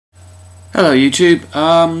Hello YouTube,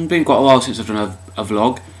 been quite a while since I've done a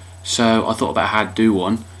vlog, so I thought about how to do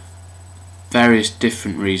one. Various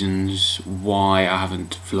different reasons why I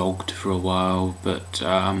haven't vlogged for a while, but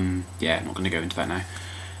yeah, I'm not going to go into that now.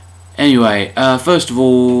 Anyway, first of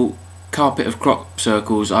all, carpet of crop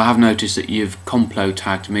circles. I have noticed that you've complo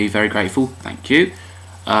tagged me, very grateful, thank you.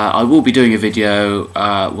 I will be doing a video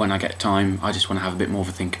when I get time. I just want to have a bit more of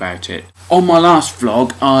a think about it. On my last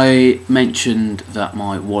vlog I mentioned that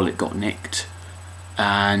my wallet got nicked,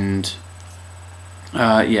 and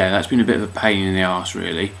yeah, that's been a bit of a pain in the arse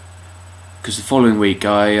really, because the following week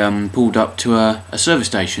I pulled up to a service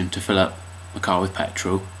station to fill up my car with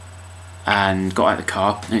petrol and got out of the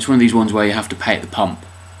car, and it's one of these ones where you have to pay at the pump,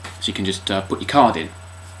 so you can just put your card in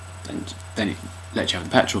and then it lets you have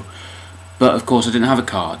the petrol. But of course I didn't have a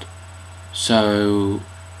card, so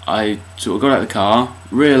I sort of got out of the car,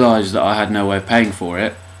 realised that I had no way of paying for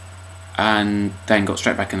it, and then got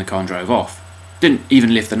straight back in the car and drove off. Didn't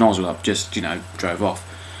even lift the nozzle up, just, you know, drove off.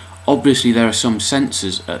 Obviously there are some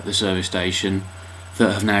sensors at the service station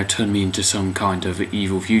that have now turned me into some kind of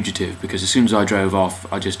evil fugitive, because as soon as I drove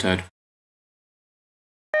off I just heard,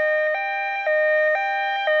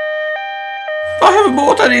 I haven't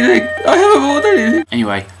bought anything! I haven't bought anything!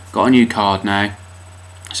 Anyway, got a new card now.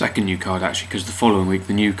 Second new card actually, because the following week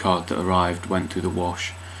the new card that arrived went through the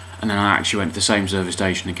wash, and then I actually went to the same service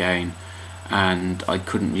station again, and I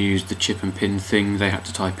couldn't use the chip and pin thing. They had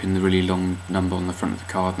to type in the really long number on the front of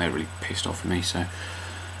the card, and they were really pissed off at me. So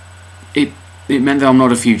it meant that I'm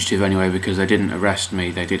not a fugitive anyway, because they didn't arrest me.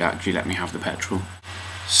 They did actually let me have the petrol.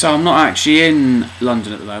 So I'm not actually in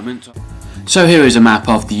London at the moment. So here is a map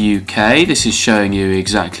of the UK. This is showing you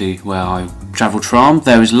exactly where I travelled from.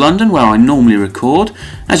 There is London, where I normally record.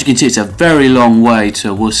 As you can see, it's a very long way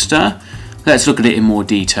to Worcester. Let's look at it in more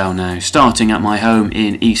detail now. Starting at my home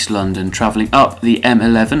in East London, travelling up the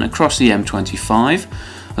M11, across the M25,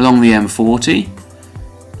 along the M40,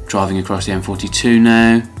 driving across the M42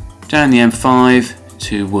 now, down the M5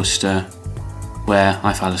 to Worcester, where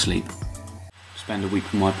I fell asleep. Spend a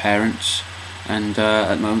week with my parents, and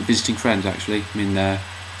at the moment visiting friends actually. I'm in their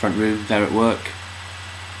front room, they're at work.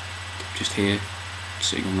 Just here,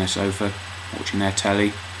 sitting on their sofa, watching their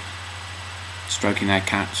telly, stroking their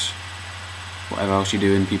cats, whatever else you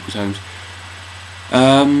do in people's homes.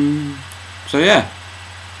 So yeah,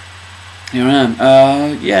 here I am.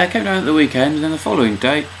 Yeah, I came down at the weekend, and then the following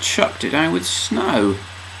day chucked it down with snow.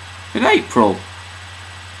 In April,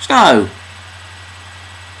 snow.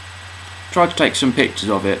 Tried to take some pictures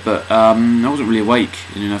of it, but I wasn't really awake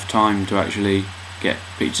in enough time to actually get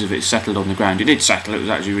pictures of it settled on the ground. It did settle, it was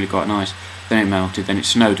actually really quite nice. Then it melted, then it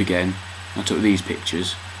snowed again. I took these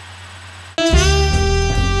pictures.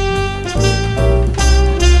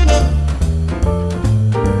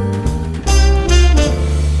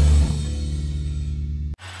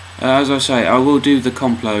 As I say, I will do the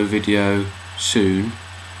complo video soon.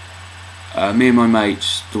 Me and my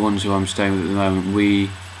mates, the ones who I'm staying with at the moment,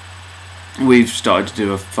 we've started to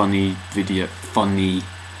do a funny video.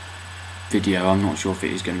 I'm not sure if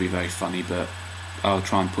it is going to be very funny, but I'll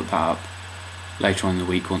try and put that up later on in the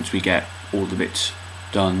week once we get all the bits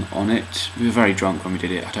done on it. We were very drunk when we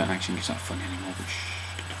did it. I don't actually think it's that funny anymore, but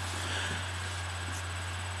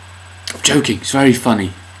I'm joking, it's very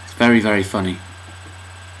funny. It's very, very funny.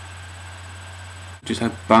 Just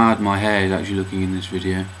how bad my hair is actually looking in this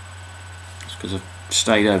video. It's because I've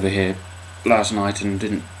stayed over here last night and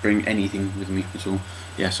didn't bring anything with me at all.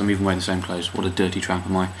 Yes, I'm even wearing the same clothes. What a dirty tramp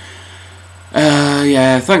am I.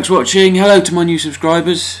 Yeah, thanks for watching. Hello to my new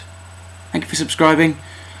subscribers. Thank you for subscribing.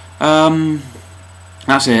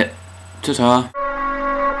 That's it. Ta-ta.